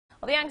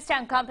Well, the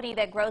Youngstown company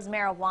that grows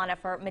marijuana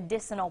for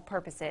medicinal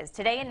purposes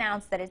today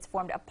announced that it's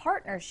formed a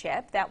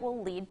partnership that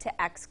will lead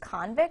to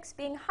ex-convicts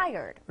being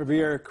hired.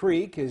 Riviera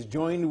Creek has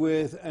joined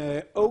with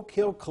Oak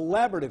Hill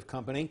Collaborative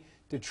Company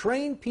to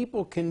train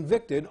people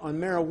convicted on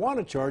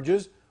marijuana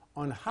charges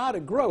on how to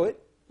grow it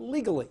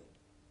legally.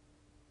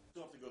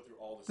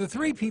 The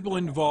three people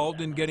involved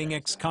in getting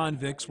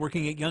ex-convicts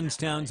working at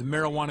Youngstown's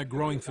marijuana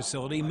growing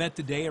facility met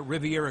today at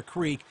Riviera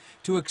Creek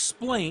to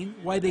explain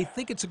why they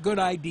think it's a good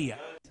idea.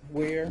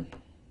 We're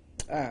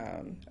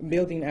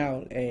building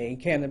out a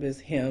cannabis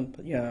hemp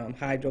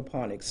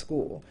hydroponic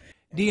school.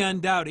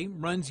 Dion Dowdy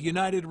runs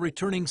United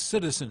Returning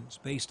Citizens,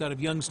 based out of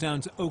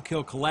Youngstown's Oak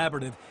Hill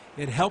Collaborative.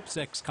 It helps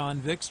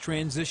ex-convicts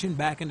transition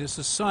back into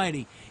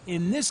society.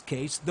 In this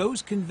case,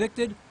 those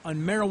convicted on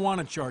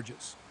marijuana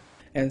charges.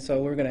 And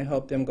so we're going to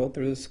help them go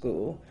through the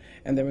school,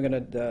 and then we're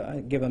going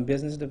to give them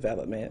business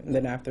development. And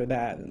then after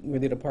that, we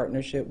did a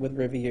partnership with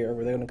Riviera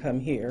where they're going to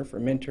come here for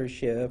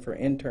mentorship, for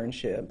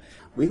internship.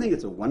 We think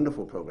it's a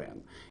wonderful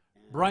program.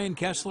 Brian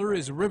Kessler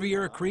is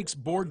Riviera Creek's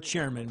board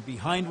chairman.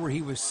 Behind where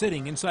he was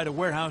sitting, inside a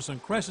warehouse on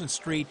Crescent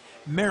Street,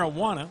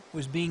 marijuana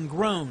was being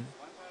grown.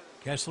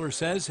 Kessler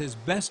says his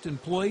best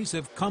employees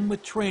have come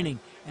with training,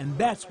 and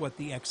that's what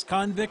the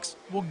ex-convicts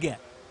will get.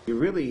 You're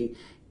really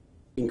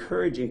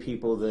encouraging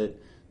people that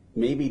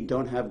maybe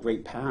don't have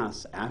great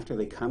paths after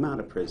they come out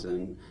of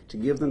prison to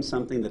give them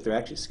something that they're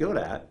actually skilled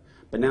at,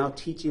 but now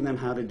teaching them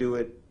how to do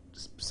it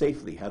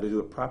safely, how to do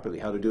it properly,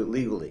 how to do it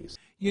legally.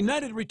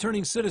 United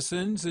Returning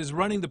Citizens is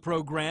running the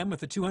program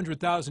with a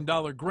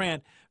 $200,000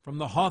 grant from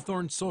the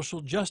Hawthorne Social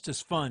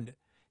Justice Fund.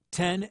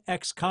 10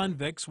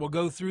 ex-convicts will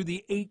go through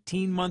the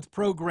 18-month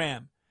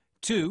program.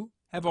 2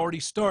 have already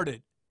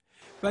started.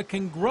 But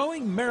can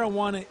growing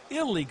marijuana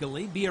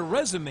illegally be a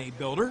resume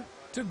builder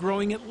to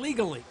growing it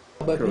legally?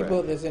 But Correct.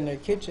 People that's in their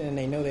kitchen and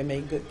they know they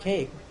make good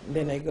cake,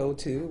 then they go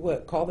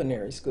to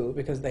culinary school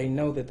because they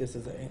know that this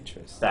is an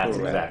interest. That's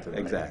Correct.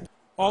 exactly.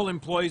 All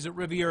employees at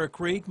Riviera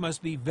Creek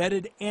must be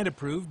vetted and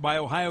approved by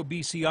Ohio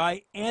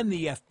BCI and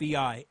the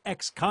FBI,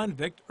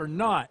 ex-convict or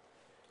not.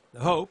 The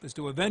hope is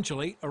to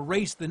eventually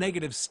erase the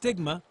negative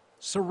stigma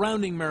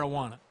surrounding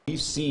marijuana. We've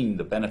seen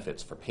the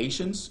benefits for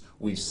patients.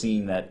 We've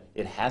seen that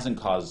it hasn't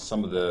caused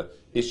some of the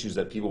issues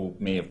that people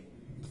may have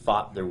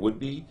thought there would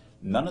be.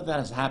 None of that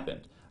has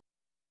happened.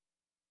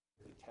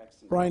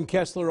 Brian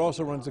Kessler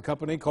also runs a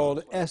company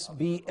called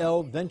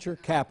SBL Venture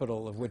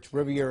Capital, of which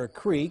Riviera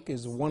Creek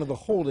is one of the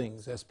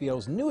holdings.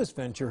 SBL's newest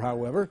venture,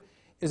 however,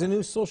 is a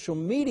new social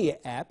media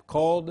app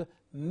called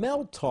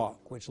MelTalk,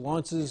 which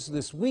launches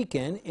this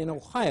weekend in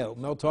Ohio.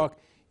 MelTalk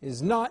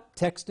is not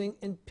texting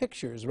and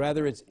pictures.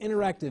 Rather, it's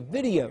interactive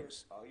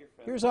videos.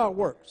 Here's how it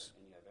works.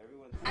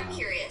 I'm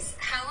curious,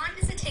 how long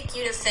does it take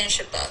you to finish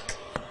a book?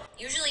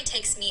 Usually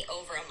takes me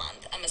over a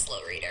month. I'm a slow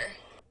reader.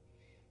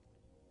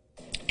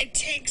 It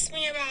takes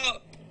me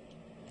about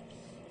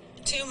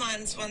 2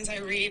 months once I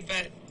read,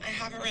 but I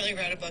haven't really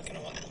read a book in a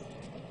while.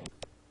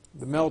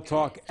 The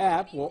MelTalk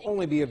app will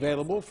only be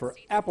available for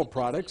Apple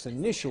products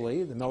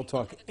initially. The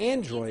MelTalk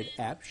Android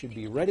app should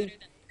be ready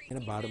in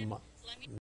about a month.